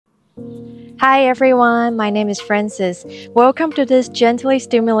Hi everyone, my name is Francis. Welcome to this gently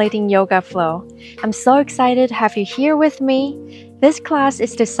stimulating yoga flow. I'm so excited to have you here with me. This class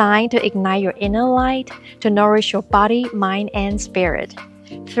is designed to ignite your inner light, to nourish your body, mind, and spirit.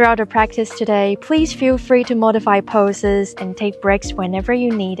 Throughout the practice today, please feel free to modify poses and take breaks whenever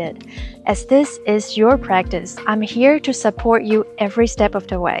you need it. As this is your practice, I'm here to support you every step of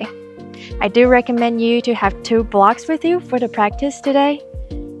the way. I do recommend you to have 2 blocks with you for the practice today.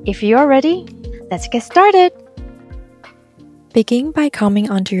 If you're ready, let's get started. Begin by coming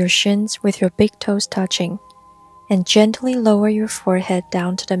onto your shins with your big toes touching and gently lower your forehead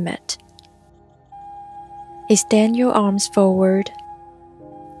down to the mat. Extend your arms forward.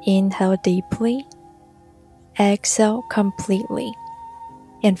 Inhale deeply. Exhale completely.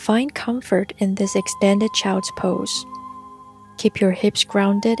 And find comfort in this extended child's pose. Keep your hips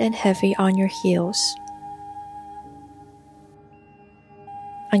grounded and heavy on your heels.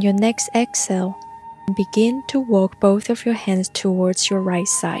 On your next exhale, begin to walk both of your hands towards your right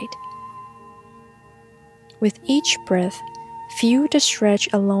side. With each breath, feel the stretch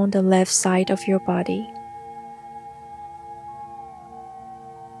along the left side of your body.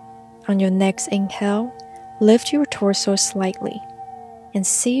 On your next inhale, lift your torso slightly and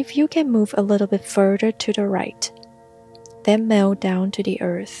see if you can move a little bit further to the right, then melt down to the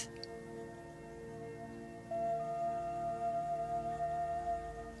earth.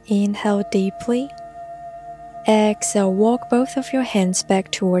 Inhale deeply. Exhale, walk both of your hands back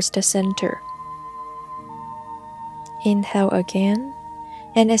towards the center. Inhale again,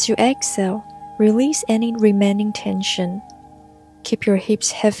 and as you exhale, release any remaining tension. Keep your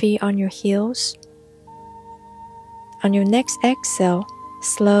hips heavy on your heels. On your next exhale,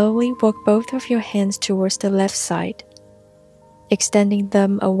 slowly walk both of your hands towards the left side, extending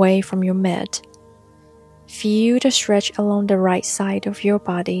them away from your mat. Feel the stretch along the right side of your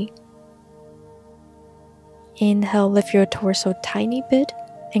body. Inhale, lift your torso a tiny bit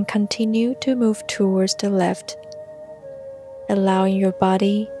and continue to move towards the left, allowing your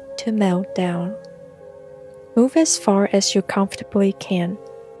body to melt down. Move as far as you comfortably can.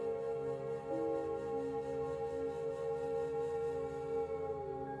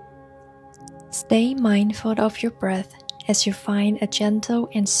 Stay mindful of your breath as you find a gentle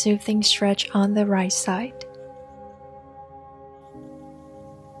and soothing stretch on the right side.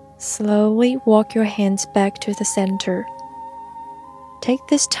 Slowly walk your hands back to the center. Take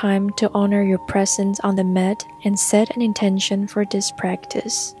this time to honor your presence on the mat and set an intention for this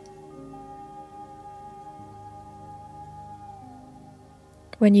practice.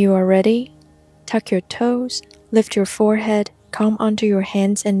 When you are ready, tuck your toes, lift your forehead, come onto your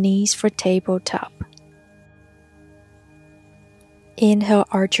hands and knees for tabletop. Inhale,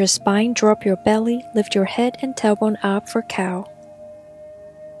 arch your spine, drop your belly, lift your head and tailbone up for cow.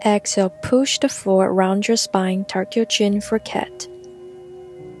 Exhale, push the floor around your spine, tuck your chin for cat.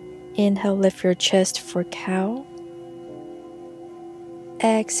 Inhale, lift your chest for cow.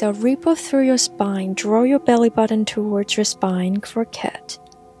 Exhale, ripple through your spine, draw your belly button towards your spine for cat.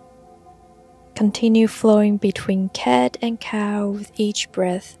 Continue flowing between cat and cow with each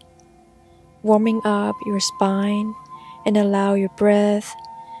breath, warming up your spine and allow your breath,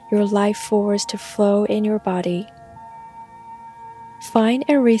 your life force to flow in your body. Find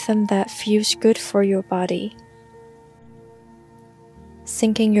a rhythm that feels good for your body.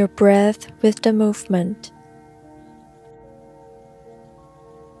 Syncing your breath with the movement.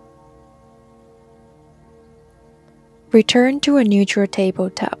 Return to a neutral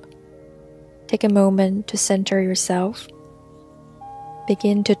tabletop. Take a moment to center yourself.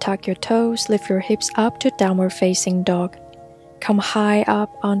 Begin to tuck your toes, lift your hips up to downward facing dog. Come high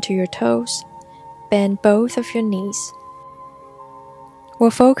up onto your toes. Bend both of your knees.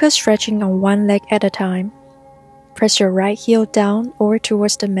 We'll focus stretching on one leg at a time. Press your right heel down or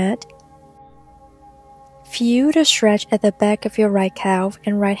towards the mat. Feel the stretch at the back of your right calf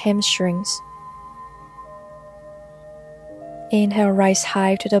and right hamstrings. Inhale, rise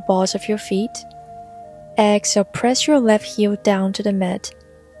high to the balls of your feet. Exhale, press your left heel down to the mat.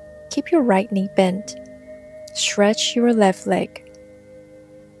 Keep your right knee bent. Stretch your left leg.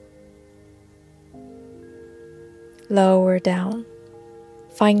 Lower down.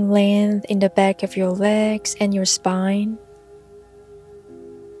 Find length in the back of your legs and your spine.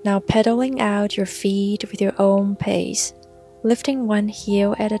 Now pedaling out your feet with your own pace, lifting one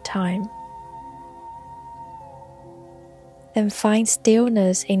heel at a time. Then find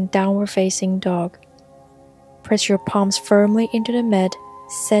stillness in downward facing dog. Press your palms firmly into the mat,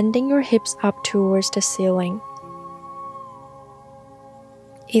 sending your hips up towards the ceiling.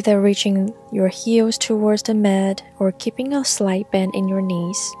 Either reaching your heels towards the mat or keeping a slight bend in your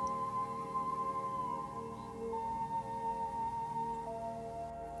knees.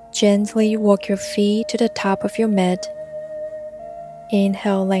 Gently walk your feet to the top of your mat.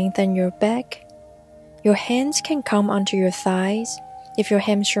 Inhale, lengthen your back. Your hands can come onto your thighs if your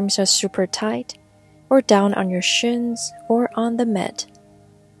hamstrings are super tight, or down on your shins or on the mat.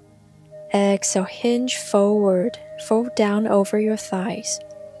 Exhale, hinge forward, fold down over your thighs.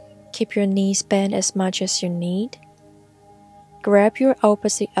 Keep your knees bent as much as you need. Grab your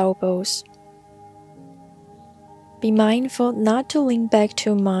opposite elbows. Be mindful not to lean back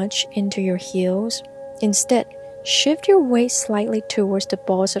too much into your heels. Instead, shift your weight slightly towards the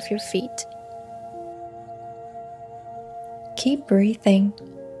balls of your feet. Keep breathing.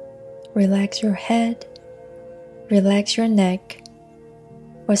 Relax your head. Relax your neck.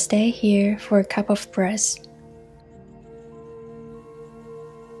 Or stay here for a couple of breaths.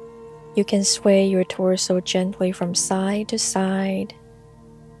 You can sway your torso gently from side to side.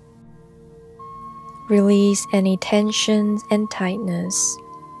 Release any tensions and tightness.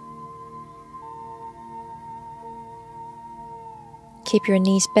 Keep your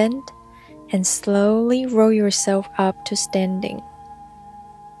knees bent and slowly roll yourself up to standing.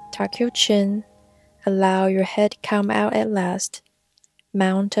 Tuck your chin. Allow your head come out at last.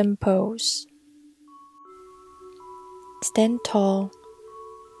 Mountain pose. Stand tall.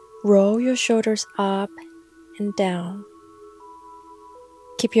 Roll your shoulders up and down.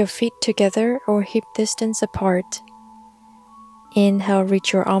 Keep your feet together or hip distance apart. Inhale,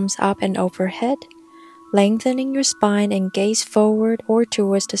 reach your arms up and overhead, lengthening your spine and gaze forward or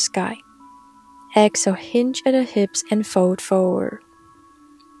towards the sky. Exhale, hinge at the hips and fold forward.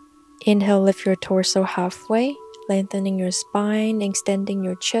 Inhale, lift your torso halfway, lengthening your spine, extending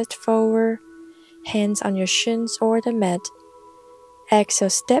your chest forward, hands on your shins or the mat. Exhale,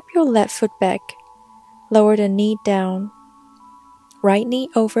 step your left foot back, lower the knee down. Right knee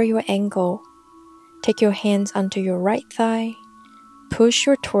over your ankle. Take your hands onto your right thigh. Push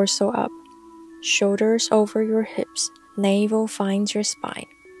your torso up. Shoulders over your hips. Navel finds your spine.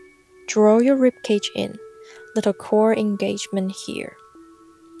 Draw your ribcage in. Little core engagement here.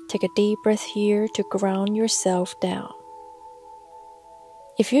 Take a deep breath here to ground yourself down.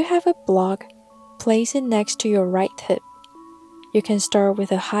 If you have a block, place it next to your right hip. You can start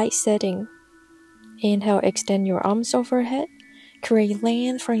with a height setting. Inhale, extend your arms overhead. Create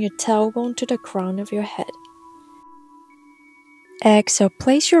length from your tailbone to the crown of your head. Exhale,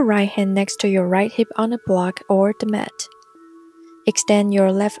 place your right hand next to your right hip on a block or the mat. Extend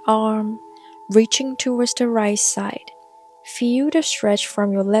your left arm, reaching towards the right side. Feel the stretch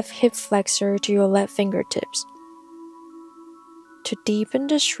from your left hip flexor to your left fingertips. To deepen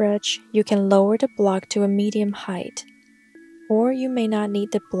the stretch, you can lower the block to a medium height, or you may not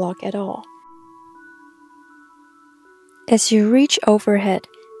need the block at all. As you reach overhead,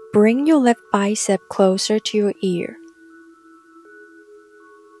 bring your left bicep closer to your ear.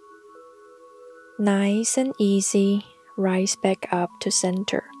 Nice and easy, rise back up to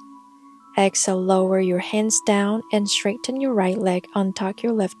center. Exhale, lower your hands down and straighten your right leg, untuck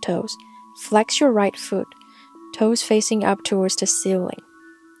your left toes. Flex your right foot, toes facing up towards the ceiling.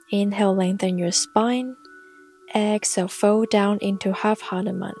 Inhale, lengthen your spine. Exhale, fold down into half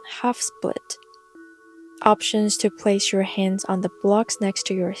Hanuman, half split. Options to place your hands on the blocks next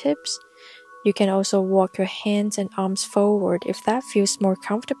to your hips. You can also walk your hands and arms forward if that feels more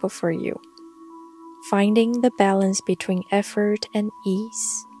comfortable for you. Finding the balance between effort and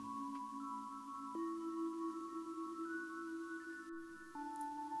ease.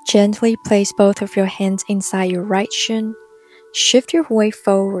 Gently place both of your hands inside your right shin. Shift your weight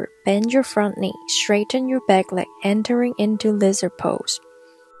forward, bend your front knee, straighten your back leg, entering into lizard pose.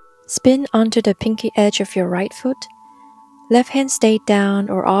 Spin onto the pinky edge of your right foot. Left hand stay down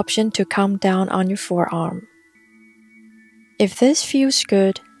or option to come down on your forearm. If this feels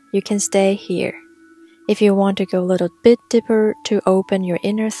good, you can stay here. If you want to go a little bit deeper to open your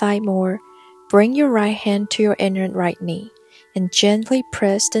inner thigh more, bring your right hand to your inner right knee and gently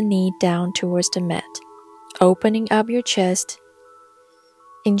press the knee down towards the mat, opening up your chest.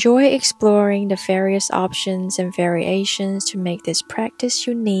 Enjoy exploring the various options and variations to make this practice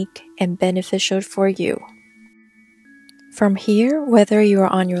unique and beneficial for you. From here, whether you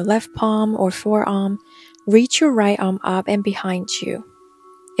are on your left palm or forearm, reach your right arm up and behind you.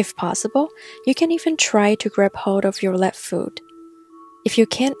 If possible, you can even try to grab hold of your left foot. If you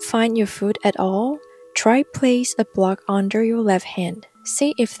can't find your foot at all, try place a block under your left hand.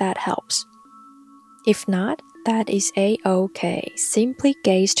 See if that helps. If not, that is a-okay. Simply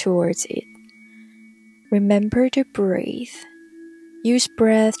gaze towards it. Remember to breathe. Use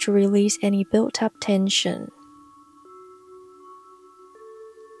breath to release any built-up tension.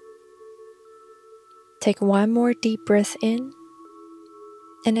 Take one more deep breath in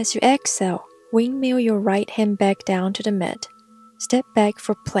And as you exhale, windmill your right hand back down to the mat. Step back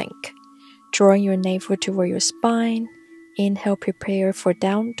for plank, drawing your navel toward your spine. Inhale, prepare for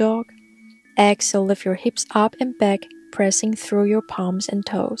down dog. Exhale, lift your hips up and back, pressing through your palms and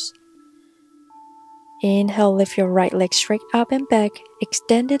toes. Inhale, lift your right leg straight up and back,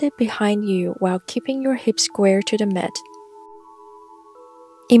 extended it behind you while keeping your hips square to the mat.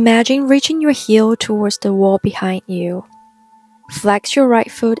 Imagine reaching your heel towards the wall behind you. Flex your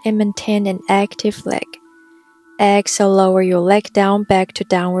right foot and maintain an active leg. Exhale, lower your leg down back to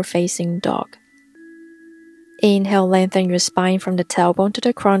downward facing dog. Inhale, lengthen your spine from the tailbone to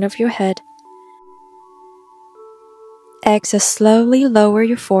the crown of your head. Exhale, slowly lower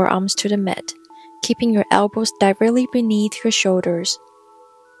your forearms to the mat, keeping your elbows directly beneath your shoulders.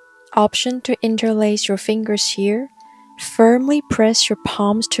 Option to interlace your fingers here. Firmly press your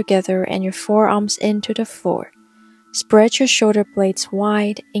palms together and your forearms into the floor. Spread your shoulder blades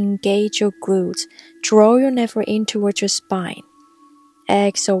wide, engage your glutes, draw your navel in towards your spine.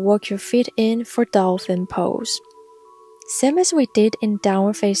 Exhale, walk your feet in for dolphin pose. Same as we did in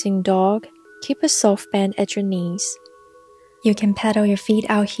downward facing dog, keep a soft bend at your knees. You can pedal your feet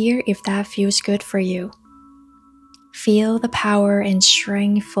out here if that feels good for you. Feel the power and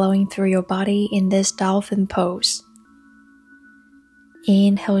strength flowing through your body in this dolphin pose.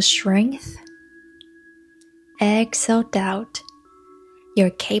 Inhale, strength. Exhale, doubt. You're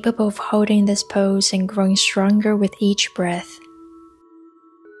capable of holding this pose and growing stronger with each breath.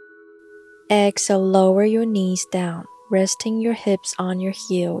 Exhale, lower your knees down, resting your hips on your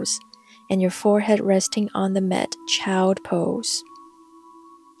heels and your forehead resting on the mat, child pose.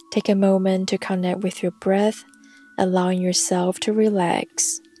 Take a moment to connect with your breath, allowing yourself to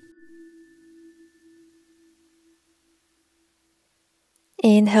relax.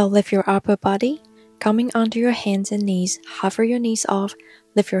 Inhale, lift your upper body, coming onto your hands and knees. Hover your knees off,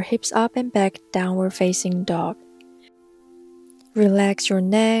 lift your hips up and back, downward facing dog. Relax your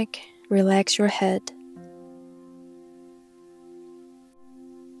neck, relax your head.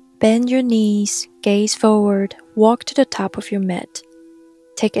 Bend your knees, gaze forward, walk to the top of your mat.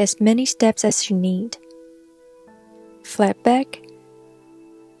 Take as many steps as you need. Flat back.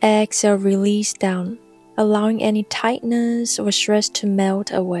 Exhale, release down, allowing any tightness or stress to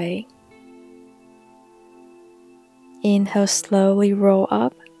melt away. Inhale, slowly roll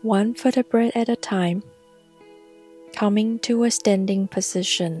up, one vertebrae at a time. Coming to a standing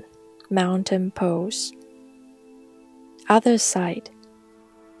position, mountain pose. Other side.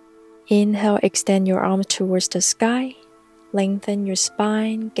 Inhale, extend your arms towards the sky. Lengthen your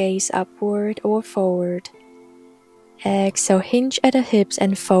spine, gaze upward or forward. Exhale, hinge at the hips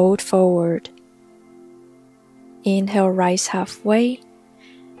and fold forward. Inhale, rise halfway,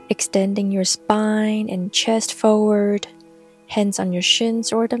 extending your spine and chest forward, hands on your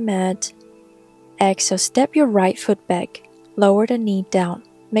shins or the mat. Exhale, step your right foot back, lower the knee down.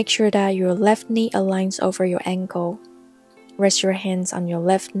 Make sure that your left knee aligns over your ankle. Rest your hands on your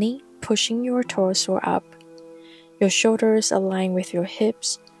left knee, pushing your torso up. Your shoulders align with your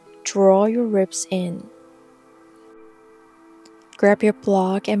hips. Draw your ribs in. Grab your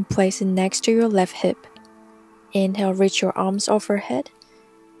block and place it next to your left hip. Inhale, reach your arms overhead.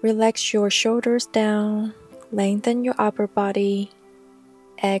 Relax your shoulders down. Lengthen your upper body.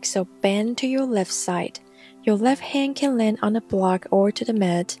 Exhale, bend to your left side. Your left hand can land on the block or to the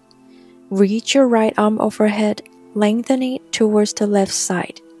mat. Reach your right arm overhead. Lengthen it towards the left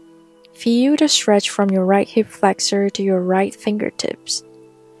side. Feel the stretch from your right hip flexor to your right fingertips.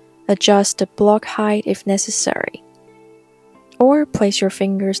 Adjust the block height if necessary. Or place your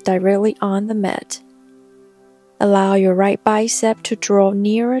fingers directly on the mat. Allow your right bicep to draw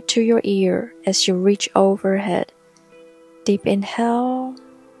nearer to your ear as you reach overhead. Deep inhale.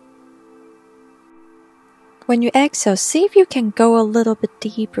 When you exhale, see if you can go a little bit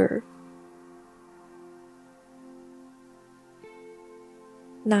deeper.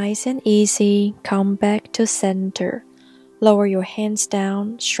 Nice and easy, come back to center. Lower your hands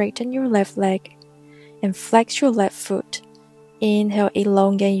down, straighten your left leg, and flex your left foot. Inhale,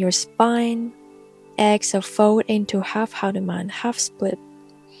 elongate your spine. Exhale, fold into half Hanuman, half split.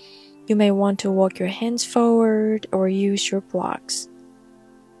 You may want to walk your hands forward or use your blocks.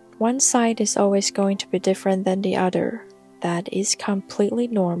 One side is always going to be different than the other. That is completely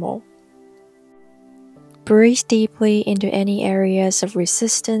normal. Breathe deeply into any areas of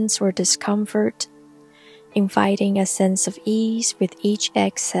resistance or discomfort, inviting a sense of ease with each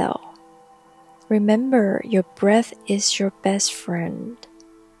exhale. Remember, your breath is your best friend.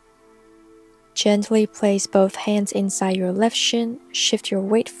 Gently place both hands inside your left shin, shift your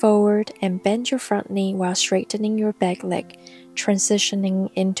weight forward, and bend your front knee while straightening your back leg, transitioning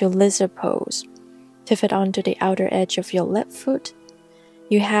into lizard pose. Pivot onto the outer edge of your left foot.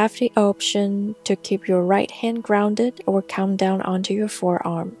 You have the option to keep your right hand grounded or count down onto your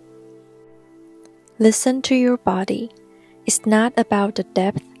forearm. Listen to your body. It's not about the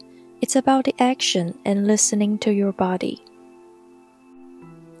depth, it's about the action and listening to your body.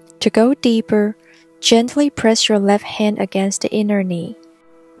 To go deeper, gently press your left hand against the inner knee.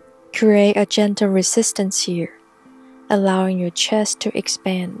 Create a gentle resistance here, allowing your chest to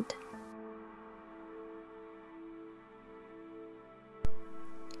expand.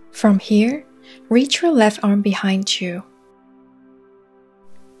 From here, reach your left arm behind you.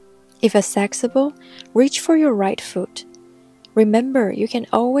 If accessible, reach for your right foot. Remember, you can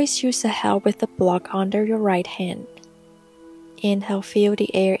always use the help with the block under your right hand. Inhale, feel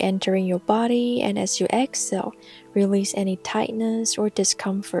the air entering your body, and as you exhale, release any tightness or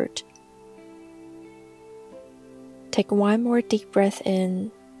discomfort. Take one more deep breath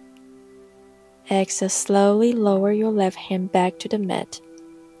in. Exhale, slowly lower your left hand back to the mat.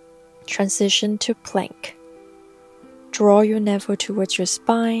 Transition to plank. Draw your navel towards your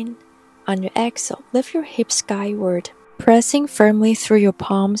spine. On your exhale, lift your hips skyward, pressing firmly through your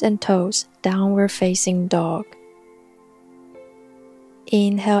palms and toes, downward facing dog.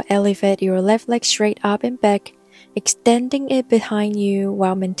 Inhale, elevate your left leg straight up and back, extending it behind you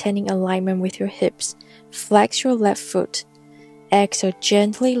while maintaining alignment with your hips. Flex your left foot. Exhale,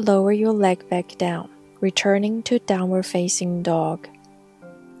 gently lower your leg back down, returning to downward facing dog.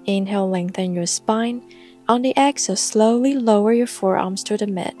 Inhale, lengthen your spine. On the exhale, slowly lower your forearms to the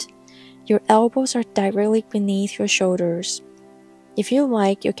mat. Your elbows are directly beneath your shoulders. If you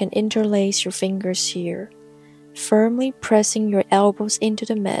like, you can interlace your fingers here, firmly pressing your elbows into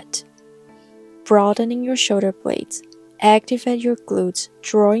the mat. Broadening your shoulder blades. Activate your glutes,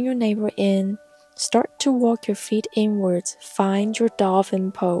 drawing your navel in. Start to walk your feet inwards. Find your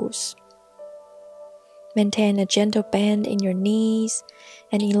dolphin pose. Maintain a gentle bend in your knees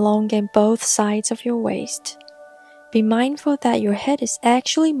and elongate both sides of your waist. Be mindful that your head is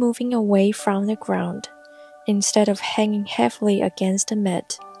actually moving away from the ground instead of hanging heavily against the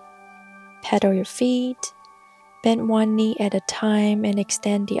mat. Pedal your feet. Bend one knee at a time and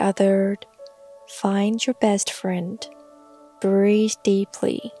extend the other. Find your best friend. Breathe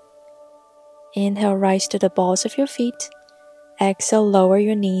deeply. Inhale, rise to the balls of your feet. Exhale, lower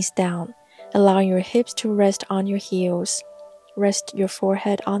your knees down, allowing your hips to rest on your heels. Rest your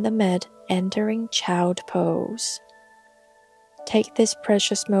forehead on the mat, entering child pose. Take this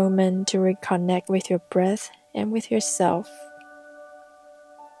precious moment to reconnect with your breath and with yourself.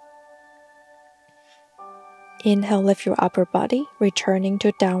 Inhale, lift your upper body, returning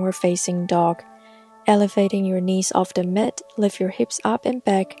to downward facing dog. Elevating your knees off the mat, lift your hips up and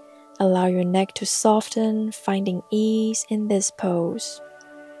back. Allow your neck to soften, finding ease in this pose.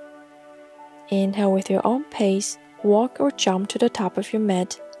 Inhale with your own pace, walk or jump to the top of your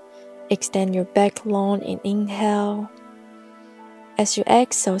mat. Extend your back long in inhale. As you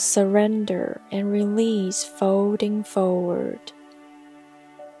exhale, surrender and release, folding forward.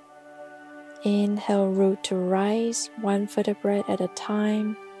 Inhale, root to rise, one vertebrae at a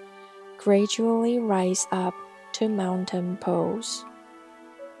time. Gradually rise up to mountain pose.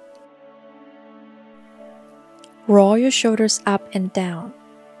 Roll your shoulders up and down.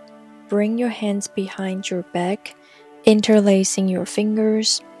 Bring your hands behind your back, interlacing your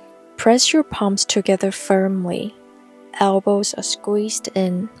fingers. Press your palms together firmly. Elbows are squeezed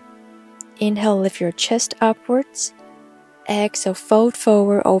in. Inhale, lift your chest upwards. Exhale, fold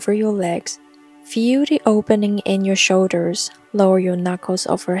forward over your legs. Feel the opening in your shoulders. Lower your knuckles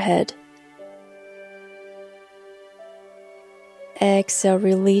overhead. Exhale,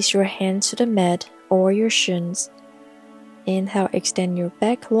 release your hands to the mat or your shins. Inhale, extend your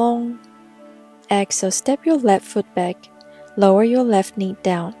back long. Exhale, step your left foot back. Lower your left knee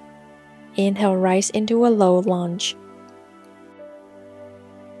down. Inhale, rise into a low lunge.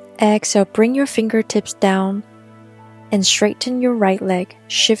 Exhale, bring your fingertips down and straighten your right leg,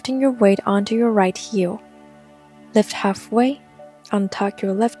 shifting your weight onto your right heel. Lift halfway, untuck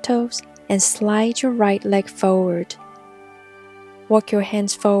your left toes, and slide your right leg forward. Walk your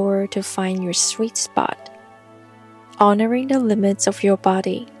hands forward to find your sweet spot, honoring the limits of your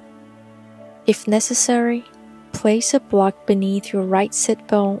body. If necessary, place a block beneath your right sit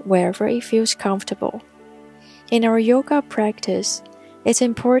bone wherever it feels comfortable. In our yoga practice, it's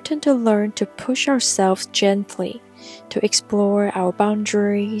important to learn to push ourselves gently, to explore our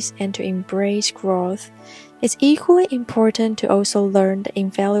boundaries and to embrace growth It's equally important to also learn the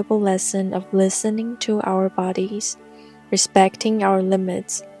invaluable lesson of listening to our bodies, respecting our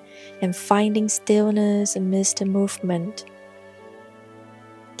limits, and finding stillness amidst the movement.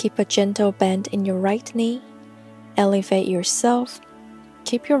 Keep a gentle bend in your right knee. Elevate yourself.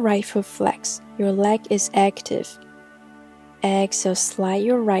 Keep your right foot flexed. Your leg is active. Exhale, slide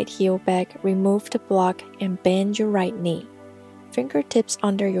your right heel back, remove the block, and bend your right knee. Fingertips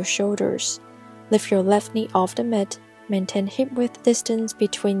under your shoulders. Lift your left knee off the mat. Maintain hip-width distance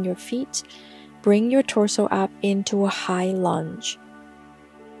between your feet. Bring your torso up into a high lunge.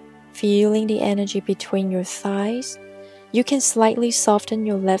 Feeling the energy between your thighs, you can slightly soften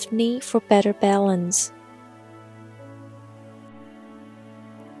your left knee for better balance.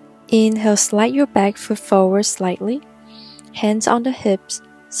 Inhale, slide your back foot forward slightly. Hands on the hips.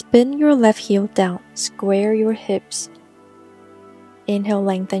 Spin your left heel down. Square your hips. Inhale,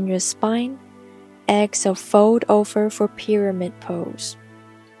 lengthen your spine. Exhale, fold over for pyramid pose.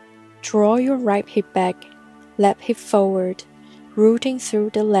 Draw your right hip back, left hip forward, rooting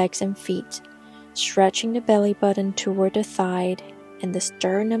through the legs and feet, stretching the belly button toward the thigh and the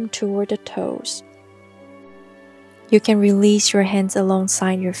sternum toward the toes. You can release your hands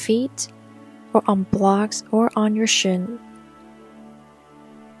alongside your feet, or on blocks or on your shin.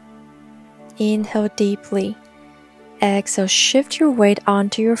 Inhale deeply. Exhale, shift your weight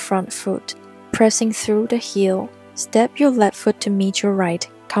onto your front foot, pressing through the heel. Step your left foot to meet your right,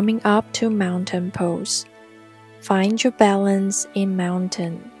 coming up to mountain pose. Find your balance in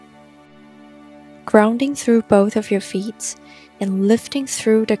mountain. Grounding through both of your feet and lifting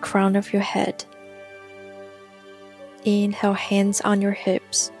through the crown of your head. Inhale, hands on your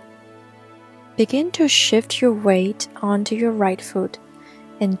hips. Begin to shift your weight onto your right foot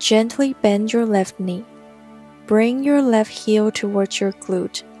and gently bend your left knee. Bring your left heel towards your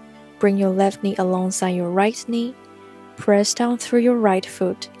glute. Bring your left knee alongside your right knee. Press down through your right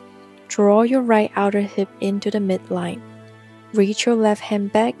foot. Draw your right outer hip into the midline. Reach your left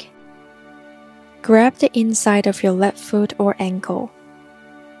hand back. Grab the inside of your left foot or ankle.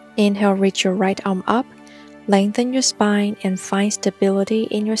 Inhale, reach your right arm up. Lengthen your spine and find stability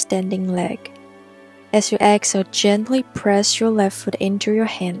in your standing leg. As you exhale, gently press your left foot into your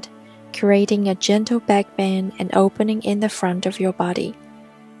hand, creating a gentle back bend and opening in the front of your body.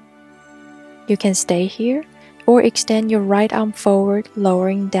 You can stay here or extend your right arm forward,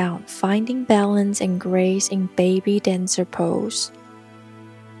 lowering down, finding balance and grace in baby dancer pose.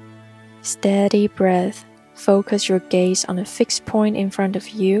 Steady breath. Focus your gaze on a fixed point in front of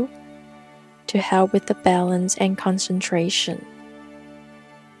you to help with the balance and concentration.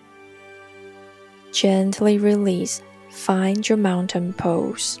 Gently release. Find your mountain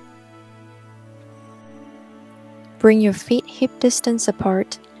pose. Bring your feet hip distance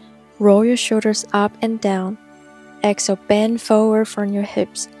apart. Roll your shoulders up and down. Exhale, bend forward from your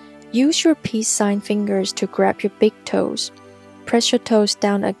hips. Use your peace sign fingers to grab your big toes. Press your toes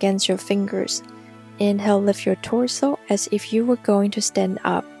down against your fingers. Inhale, lift your torso as if you were going to stand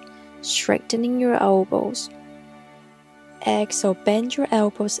up, straightening your elbows. Exhale, bend your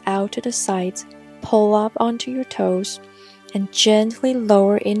elbows out to the sides, pull up onto your toes, and gently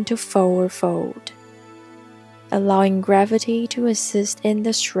lower into forward fold, allowing gravity to assist in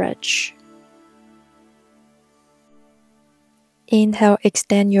the stretch. Inhale,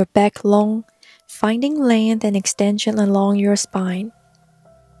 extend your back long, finding length and extension along your spine.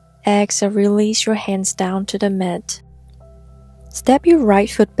 Exhale, release your hands down to the mat. Step your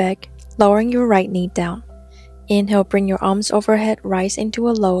right foot back, lowering your right knee down. Inhale, bring your arms overhead, rise into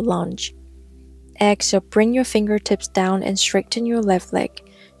a low lunge. Exhale, bring your fingertips down and straighten your left leg,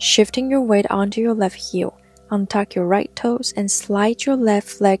 shifting your weight onto your left heel. Untuck your right toes and slide your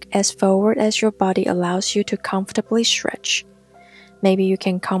left leg as forward as your body allows you to comfortably stretch. Maybe you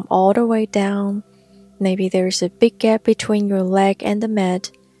can come all the way down. Maybe there is a big gap between your leg and the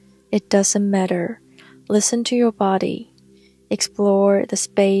mat. It doesn't matter. Listen to your body. Explore the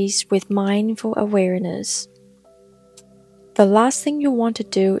space with mindful awareness. The last thing you want to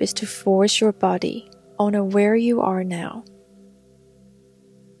do is to force your body. Honor where you are now.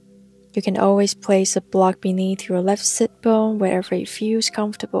 You can always place a block beneath your left sit bone wherever it feels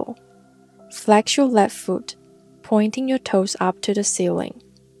comfortable. Flex your left foot, pointing your toes up to the ceiling.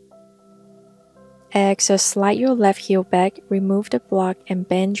 Exhale, slide your left heel back, remove the block, and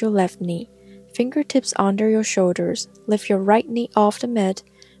bend your left knee. Fingertips under your shoulders. Lift your right knee off the mat.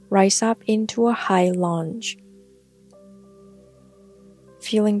 Rise up into a high lunge.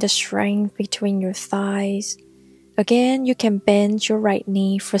 Feeling the strength between your thighs. Again, you can bend your right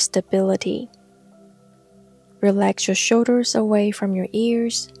knee for stability. Relax your shoulders away from your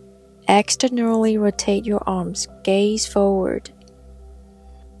ears. Externally rotate your arms, gaze forward.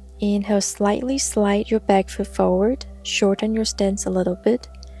 Inhale, slightly slide your back foot forward, shorten your stance a little bit.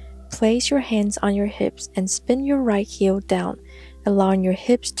 Place your hands on your hips and spin your right heel down, allowing your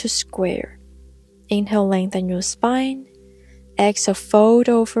hips to square. Inhale, lengthen your spine. Exhale, fold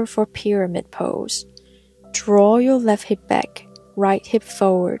over for pyramid pose. Draw your left hip back, right hip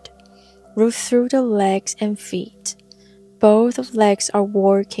forward. Root through the legs and feet. Both of legs are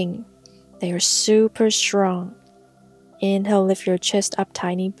working. They are super strong. Inhale, lift your chest up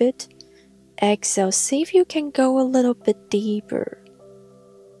tiny bit. Exhale, see if you can go a little bit deeper.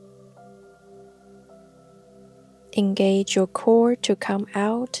 Engage your core to come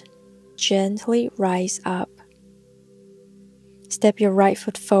out. Gently rise up. Step your right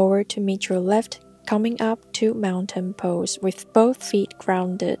foot forward to meet your left, coming up to mountain pose with both feet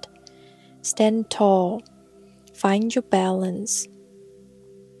grounded. Stand tall. Find your balance.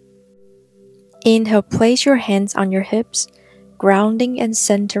 Inhale, place your hands on your hips, grounding and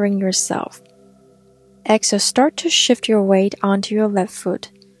centering yourself. Exhale, start to shift your weight onto your left foot.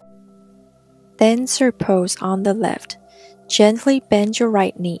 Dancer pose on the left. Gently bend your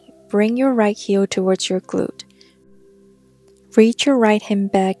right knee. Bring your right heel towards your glute. Reach your right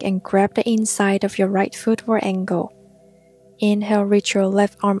hand back and grab the inside of your right foot for ankle. Inhale, reach your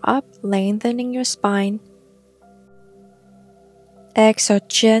left arm up, lengthening your spine. Exhale,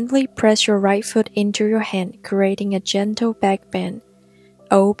 gently press your right foot into your hand, creating a gentle back bend,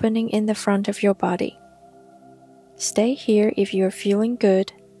 opening in the front of your body. Stay here if you are feeling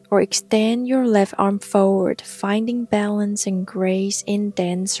good, or extend your left arm forward, finding balance and grace in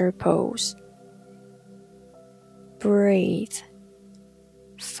dancer pose. Breathe.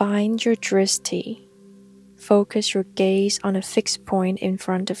 Find your drishti. Focus your gaze on a fixed point in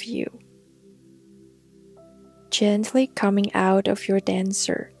front of you. Gently coming out of your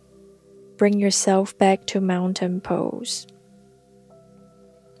dancer, bring yourself back to mountain pose.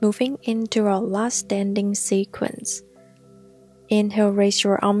 Moving into our last standing sequence. Inhale, raise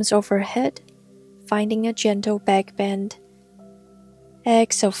your arms overhead, finding a gentle back bend.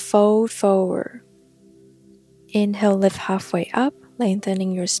 Exhale, fold forward. Inhale, lift halfway up,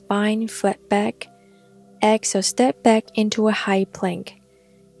 lengthening your spine, flat back. Exhale, step back into a high plank,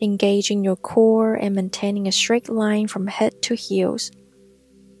 engaging your core and maintaining a straight line from head to heels.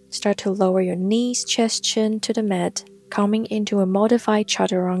 Start to lower your knees, chest, chin to the mat, coming into a modified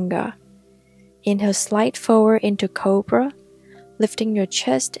chaturanga. Inhale, slide forward into cobra, lifting your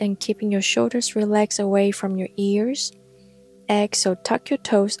chest and keeping your shoulders relaxed away from your ears. Exhale, tuck your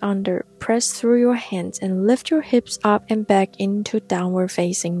toes under, press through your hands and lift your hips up and back into downward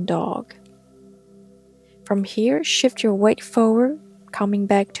facing dog. From here, shift your weight forward, coming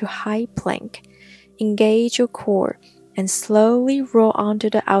back to high plank. Engage your core and slowly roll onto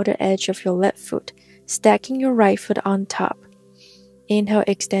the outer edge of your left foot, stacking your right foot on top. Inhale,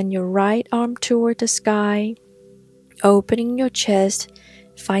 extend your right arm toward the sky, opening your chest,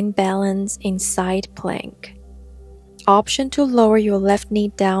 find balance in side plank. Option to lower your left knee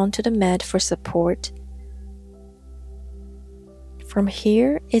down to the mat for support. From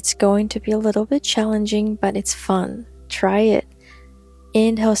here, it's going to be a little bit challenging, but it's fun. Try it.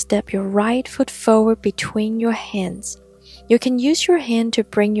 Inhale, step your right foot forward between your hands. You can use your hand to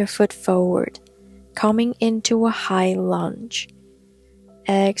bring your foot forward, coming into a high lunge.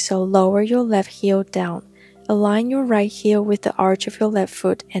 Exhale, lower your left heel down. Align your right heel with the arch of your left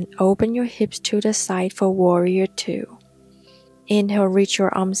foot and open your hips to the side for warrior two. Inhale, reach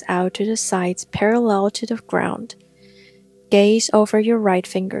your arms out to the sides parallel to the ground. Gaze over your right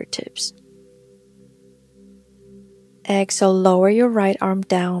fingertips. Exhale, lower your right arm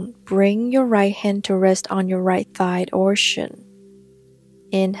down. Bring your right hand to rest on your right thigh or shin.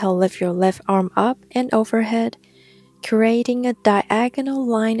 Inhale, lift your left arm up and overhead, creating a diagonal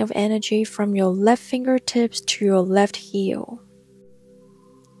line of energy from your left fingertips to your left heel.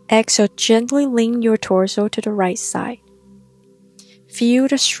 Exhale, gently lean your torso to the right side. Feel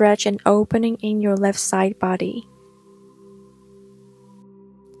the stretch and opening in your left side body.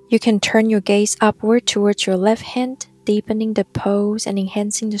 You can turn your gaze upward towards your left hand, deepening the pose and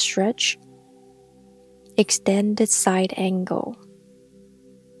enhancing the stretch. Extended side angle.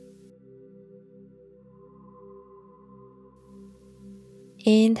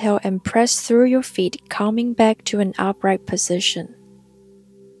 Inhale and press through your feet, coming back to an upright position.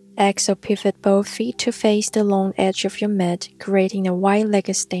 Exhale, pivot both feet to face the long edge of your mat, creating a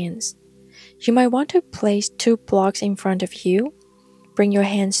wide-legged stance. You might want to place 2 blocks in front of you. Bring your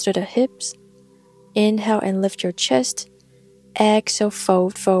hands to the hips. Inhale and lift your chest. Exhale,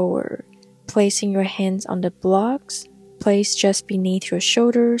 fold forward. Placing your hands on the blocks, place just beneath your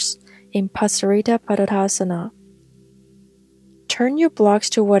shoulders, in Pasarita Padottanasana. Turn your blocks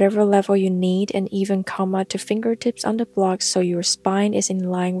to whatever level you need and even come out to fingertips on the blocks so your spine is in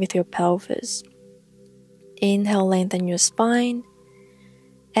line with your pelvis. Inhale, lengthen your spine.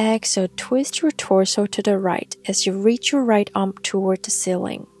 Exhale, twist your torso to the right as you reach your right arm toward the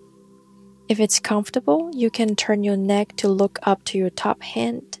ceiling. If it's comfortable, you can turn your neck to look up to your top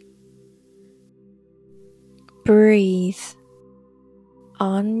hand. Breathe.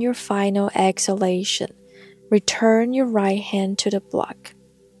 On your final exhalation, return your right hand to the block.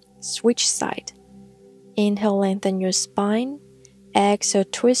 Switch side. Inhale, lengthen your spine. Exhale,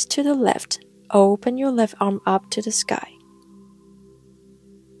 twist to the left. Open your left arm up to the sky.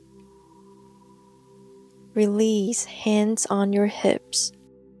 Release, hands on your hips.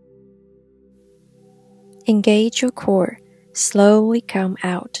 Engage your core. Slowly come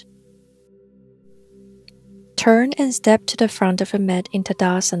out. Turn and step to the front of the mat in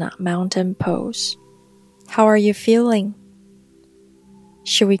Tadasana, mountain pose. How are you feeling?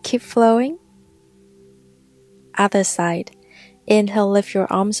 Should we keep flowing? Other side. Inhale, lift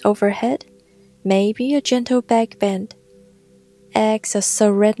your arms overhead. Maybe a gentle back bend. Exhale,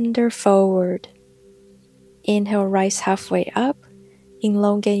 surrender forward. Inhale, rise halfway up.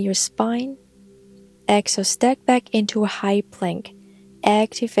 Elongate your spine. Exhale, step back into a high plank,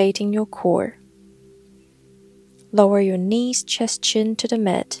 activating your core. Lower your knees, chest, chin to the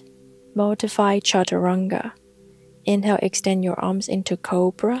mat. Modify Chaturanga. Inhale, extend your arms into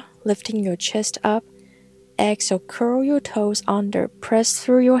Cobra, lifting your chest up. Exhale, curl your toes under, press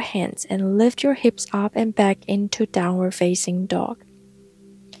through your hands, and lift your hips up and back into Downward Facing Dog.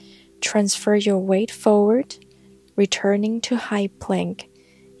 Transfer your weight forward, returning to high plank.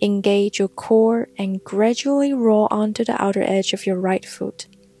 Engage your core and gradually roll onto the outer edge of your right foot.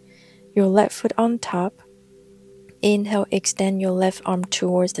 Your left foot on top. Inhale, extend your left arm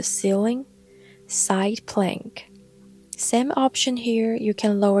towards the ceiling. Side plank. Same option here, you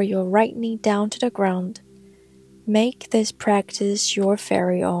can lower your right knee down to the ground. Make this practice your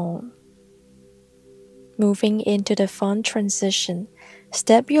very own. Moving into the fun transition,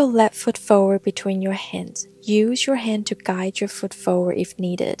 step your left foot forward between your hands. Use your hand to guide your foot forward if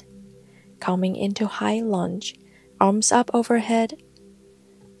needed. Coming into high lunge, arms up overhead.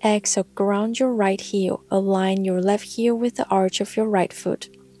 Exhale, ground your right heel. Align your left heel with the arch of your right foot.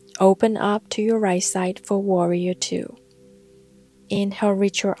 Open up to your right side for Warrior 2. Inhale,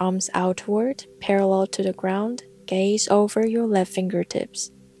 reach your arms outward, parallel to the ground. Gaze over your left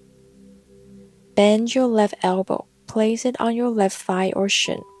fingertips. Bend your left elbow. Place it on your left thigh or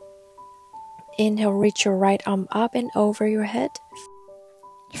shin. Inhale, reach your right arm up and over your head,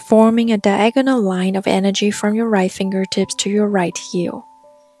 forming a diagonal line of energy from your right fingertips to your right heel.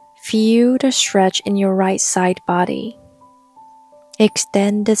 Feel the stretch in your right side body.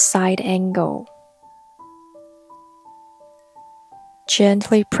 Extend the side angle.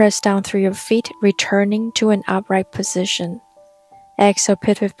 Gently press down through your feet, returning to an upright position. Exhale,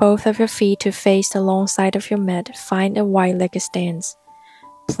 pivot both of your feet to face the long side of your mat. Find a wide-legged stance.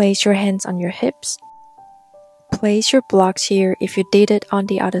 Place your hands on your hips. Place your blocks here if you did it on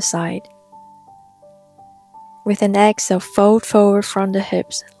the other side. With an exhale, fold forward from the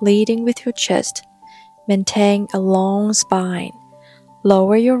hips, leading with your chest. Maintain a long spine.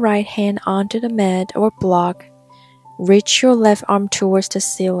 Lower your right hand onto the mat or block. Reach your left arm towards the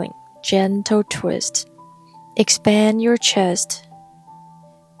ceiling. Gentle twist. Expand your chest.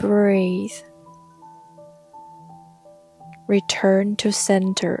 Breathe. Return to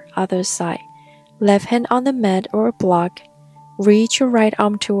center, other side. Left hand on the mat or block. Reach your right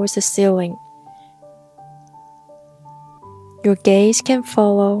arm towards the ceiling. Your gaze can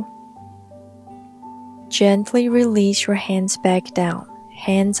follow. Gently release your hands back down,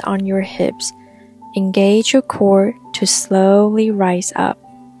 hands on your hips. Engage your core to slowly rise up.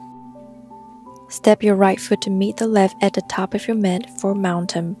 Step your right foot to meet the left at the top of your mat for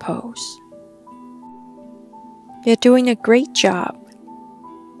mountain pose. You're doing a great job.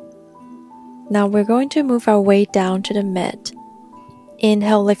 Now we're going to move our way down to the mat.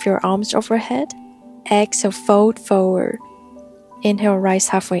 Inhale, lift your arms overhead. Exhale, fold forward. Inhale, rise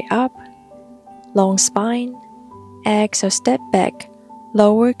halfway up. Long spine. Exhale, step back.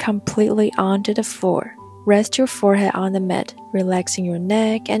 Lower completely onto the floor. Rest your forehead on the mat, relaxing your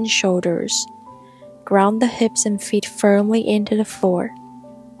neck and shoulders. Ground the hips and feet firmly into the floor.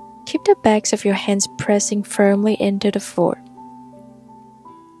 Keep the backs of your hands pressing firmly into the floor.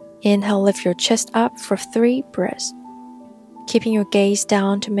 Inhale, lift your chest up for 3 breaths, keeping your gaze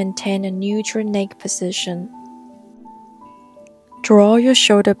down to maintain a neutral neck position. Draw your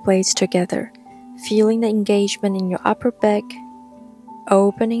shoulder blades together, feeling the engagement in your upper back.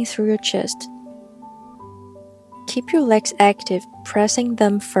 opening through your chest. Keep your legs active, pressing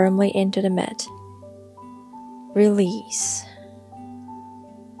them firmly into the mat. Release.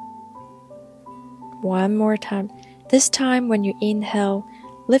 One more time. This time when you inhale,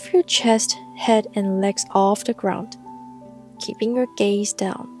 lift your chest, head, and legs off the ground, keeping your gaze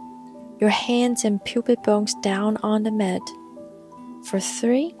down. Your hands and pubic bones down on the mat. For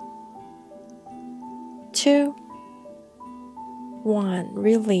 3, 2, 1.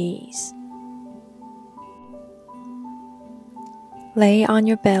 Release. Lay on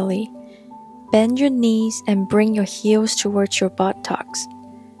your belly. Bend your knees and bring your heels towards your buttocks,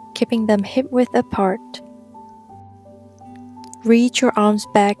 keeping them hip-width apart. Reach your arms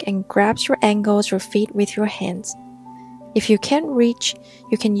back and grasp your ankles or feet with your hands. If you can't reach,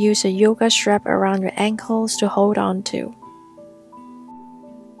 you can use a yoga strap around your ankles to hold on to.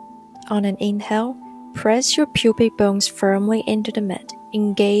 On an inhale, press your pubic bones firmly into the mat,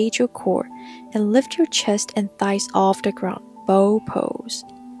 engage your core, and lift your chest and thighs off the ground, bow pose.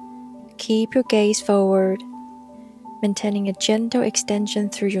 Keep your gaze forward, maintaining a gentle extension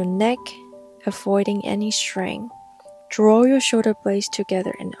through your neck, avoiding any strain. Draw your shoulder blades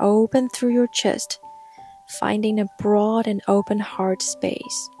together and open through your chest, finding a broad and open heart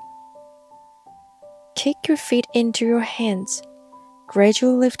space. Kick your feet into your hands,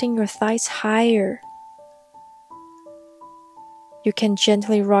 gradually lifting your thighs higher. You can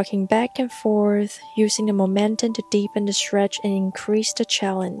gently rocking back and forth, using the momentum to deepen the stretch and increase the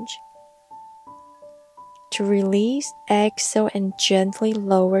challenge. To release, exhale and gently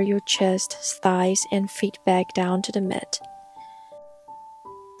lower your chest, thighs, and feet back down to the mat.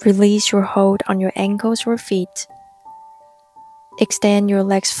 Release your hold on your ankles or feet. Extend your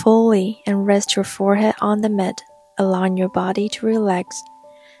legs fully and rest your forehead on the mat, allowing your body to relax.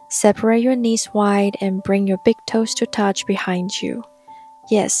 Separate your knees wide and bring your big toes to touch behind you.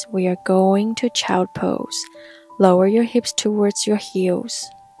 Yes, we are going to child pose. Lower your hips towards your heels.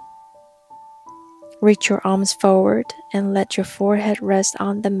 Reach your arms forward and let your forehead rest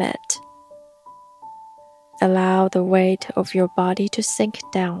on the mat. Allow the weight of your body to sink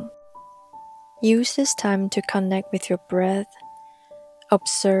down. Use this time to connect with your breath.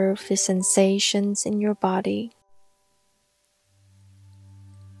 Observe the sensations in your body.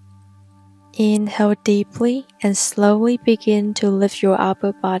 Inhale deeply and slowly begin to lift your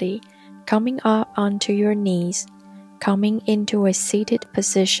upper body, coming up onto your knees, coming into a seated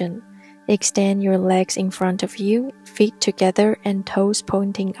position. Extend your legs in front of you, feet together and toes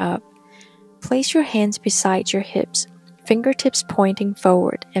pointing up. Place your hands beside your hips, fingertips pointing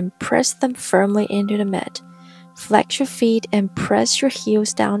forward, and press them firmly into the mat. Flex your feet and press your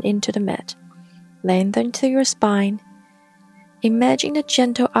heels down into the mat. Lengthen to your spine. Imagine a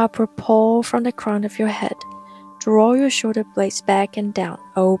gentle upward pull from the crown of your head. Draw your shoulder blades back and down,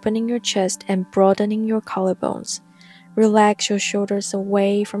 opening your chest and broadening your collarbones. Relax your shoulders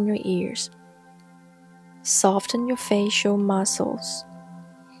away from your ears. Soften your facial muscles.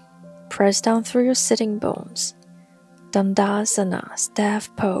 Press down through your sitting bones. Dandasana,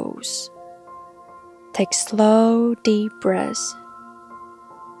 staff pose. Take slow, deep breaths.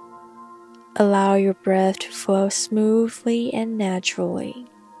 Allow your breath to flow smoothly and naturally.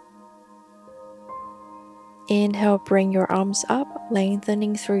 Inhale, bring your arms up,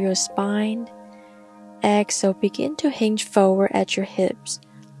 lengthening through your spine. Exhale, begin to hinge forward at your hips.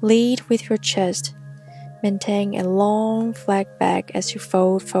 Lead with your chest. Maintain a long, flat back as you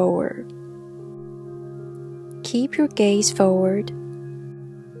fold forward. Keep your gaze forward.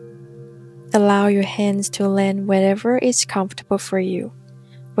 Allow your hands to land wherever is comfortable for you,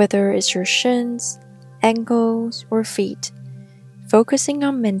 whether it's your shins, ankles, or feet. Focusing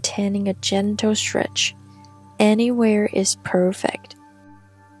on maintaining a gentle stretch. Anywhere is perfect.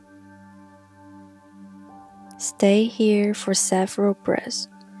 Stay here for several breaths.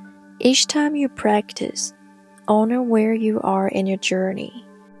 Each time you practice, honor where you are in your journey.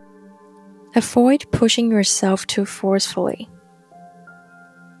 Avoid pushing yourself too forcefully.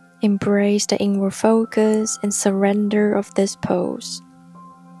 Embrace the inward focus and surrender of this pose.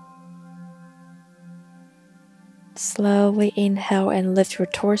 Slowly inhale and lift your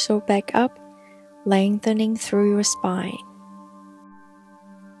torso back up, lengthening through your spine.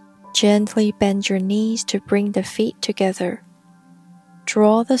 Gently bend your knees to bring the feet together.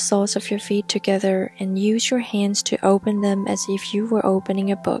 Draw the soles of your feet together and use your hands to open them as if you were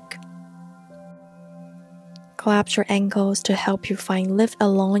opening a book. Collapse your ankles to help you find lift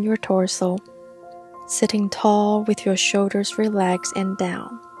along your torso, sitting tall with your shoulders relaxed and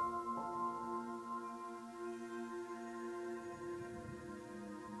down.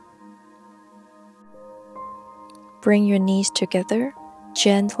 Bring your knees together,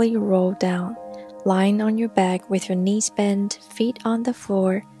 Gently roll down, lying on your back with your knees bent, feet on the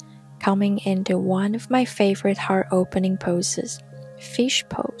floor, coming into one of my favorite heart-opening poses, fish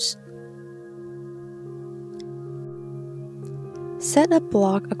pose. Set a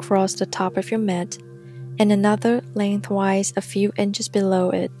block across the top of your mat and another lengthwise a few inches below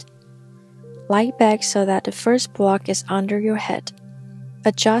it. Lie back so that the first block is under your head.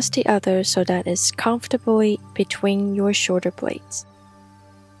 Adjust the other so that it's comfortably between your shoulder blades.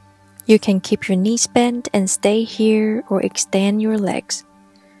 You can keep your knees bent and stay here or extend your legs.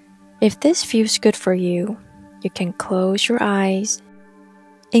 If this feels good for you, you can close your eyes.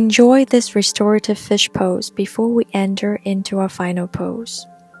 Enjoy this restorative fish pose before we enter into our final pose.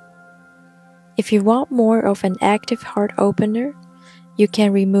 If you want more of an active heart opener, you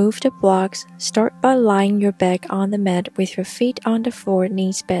can remove the blocks. Start by lying your back on the mat with your feet on the floor,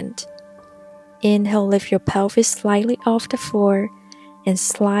 knees bent. Inhale, lift your pelvis slightly off the floor and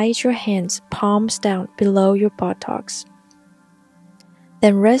slide your hands palms down below your buttocks.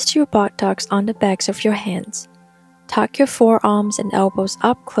 Then rest your buttocks on the backs of your hands. Tuck your forearms and elbows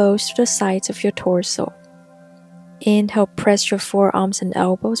up close to the sides of your torso. Inhale, press your forearms and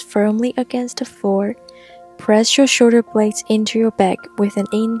elbows firmly against the floor. Press your shoulder blades into your back with an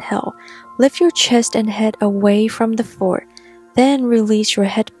inhale. Lift your chest and head away from the floor. Then release your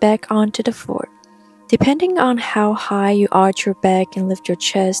head back onto the floor. Depending on how high you arch your back and lift your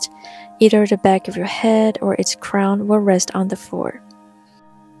chest, either the back of your head or its crown will rest on the floor.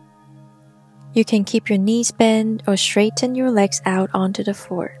 You can keep your knees bent or straighten your legs out onto the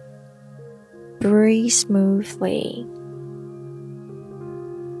floor. Breathe smoothly.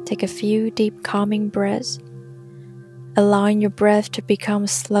 Take a few deep calming breaths, allowing your breath to become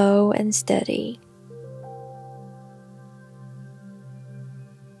slow and steady.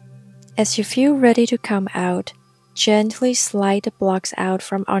 As you feel ready to come out, gently slide the blocks out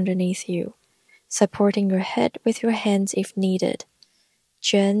from underneath you, supporting your head with your hands if needed.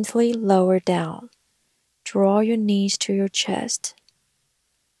 Gently lower down. Draw your knees to your chest.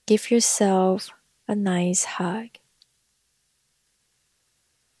 Give yourself a nice hug.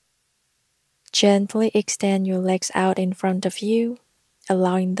 Gently extend your legs out in front of you,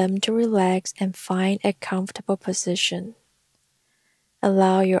 allowing them to relax and find a comfortable position.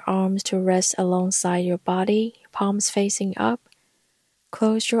 Allow your arms to rest alongside your body, palms facing up.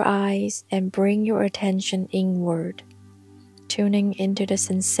 Close your eyes and bring your attention inward, tuning into the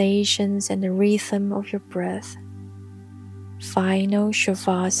sensations and the rhythm of your breath. Final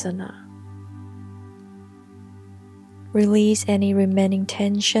Shavasana. Release any remaining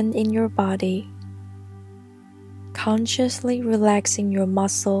tension in your body, consciously relaxing your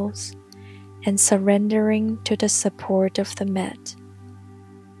muscles and surrendering to the support of the mat.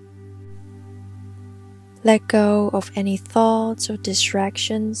 Let go of any thoughts or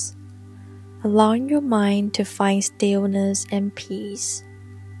distractions, allowing your mind to find stillness and peace.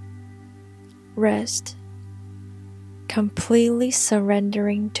 Rest, completely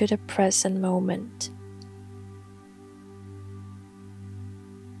surrendering to the present moment.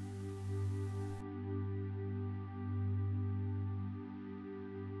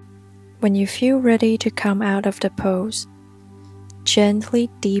 When you feel ready to come out of the pose, gently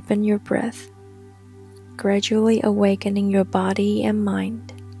deepen your breath, gradually awakening your body and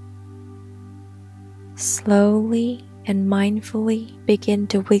mind. Slowly and mindfully begin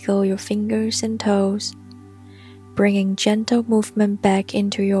to wiggle your fingers and toes, bringing gentle movement back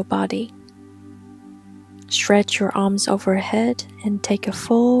into your body. Stretch your arms overhead and take a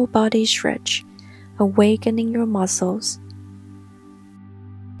full body stretch, awakening your muscles.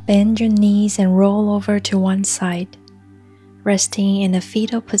 Bend your knees and roll over to one side, resting in a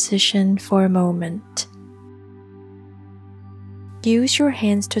fetal position for a moment. Use your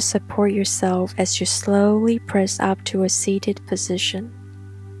hands to support yourself as you slowly press up to a seated position.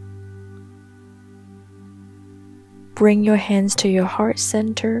 Bring your hands to your heart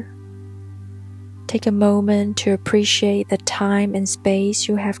center. Take a moment to appreciate the time and space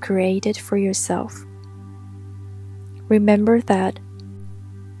you have created for yourself. Remember that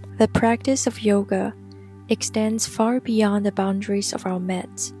the practice of yoga extends far beyond the boundaries of our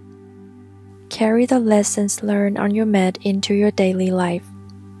mats. Carry the lessons learned on your mat into your daily life.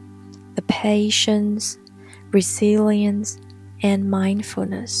 The patience, resilience, and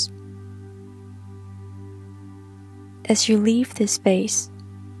mindfulness. As you leave this space,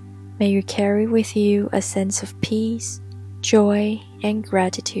 may you carry with you a sense of peace, joy, and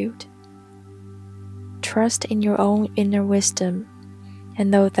gratitude. Trust in your own inner wisdom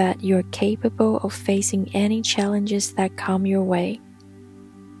and know that you are capable of facing any challenges that come your way.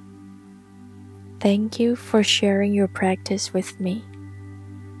 Thank you for sharing your practice with me.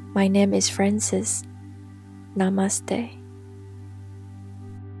 My name is Francis. Namaste.